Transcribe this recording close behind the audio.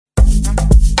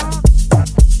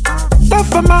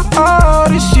of my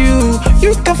heart is you.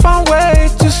 You can find way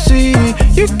to see,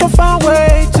 you can find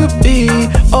way to be.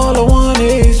 All I want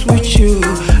is with you.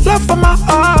 Love of my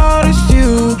heart is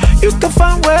you. You can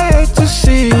find way to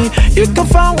see, you can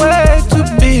find way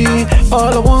to be.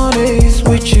 All I want is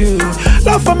with you.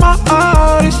 Love of my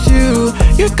heart is you.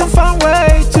 You can find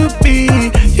way to be,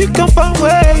 you can find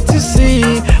way to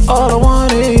see. All I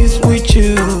want is with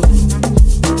you.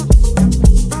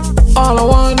 All I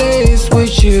want is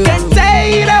with you. Can't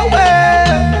say that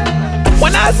way.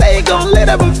 When I say you gon' let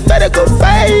up a go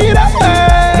fade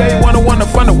away. Yeah, you wanna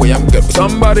find a way, I'm good for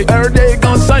somebody. Every day you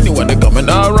gon' sign you when they coming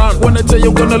around. When I tell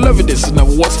you gonna love it, this is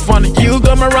never what's funny. You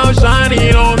come around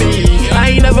shining on me. I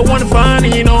ain't never wanna find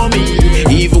it on me.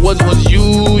 If it wasn't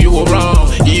you, you were wrong.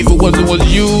 If it wasn't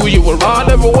you, you were wrong.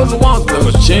 Never was once,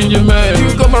 never change your man.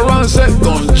 You come around, say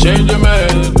gonna change your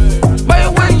man.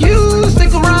 But when you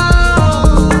stick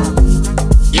around,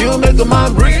 you make a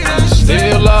mind breathe and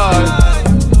stay alive.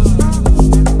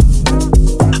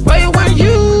 But when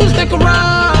you stick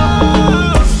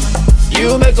around,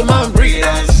 you make a mind breathe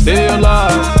and stay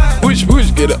alive.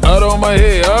 Wish, get it out of my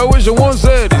head. I wish I once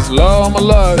said this law of my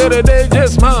life. The other day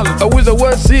just smiling. I wish I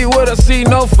would see what I see,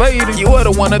 no fading. You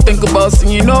wouldn't wanna think about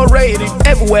seeing no rating.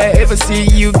 Everywhere I ever see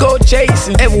you go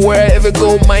chasing. Everywhere I ever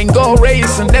go, mine go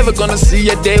racing. Never gonna see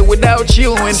a day without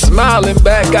you. And smiling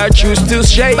back, I choose to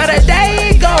shake. But a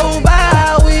day go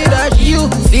by without you.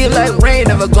 Feel like rain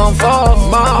never gonna fall.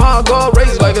 My heart go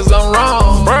race like it's done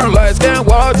wrong. Burn lights can't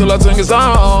walk till I sing a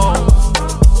song.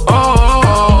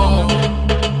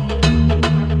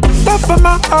 Love of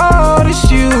my heart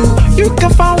is you. You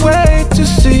can find way to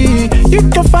see, you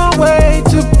can find way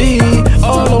to be.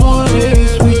 All I want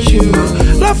is with you.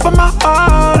 Love of my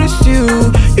heart is you.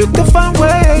 You can find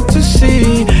way to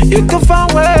see, you can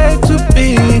find way to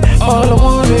be. All I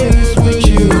want is with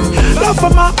you. Love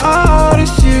of my heart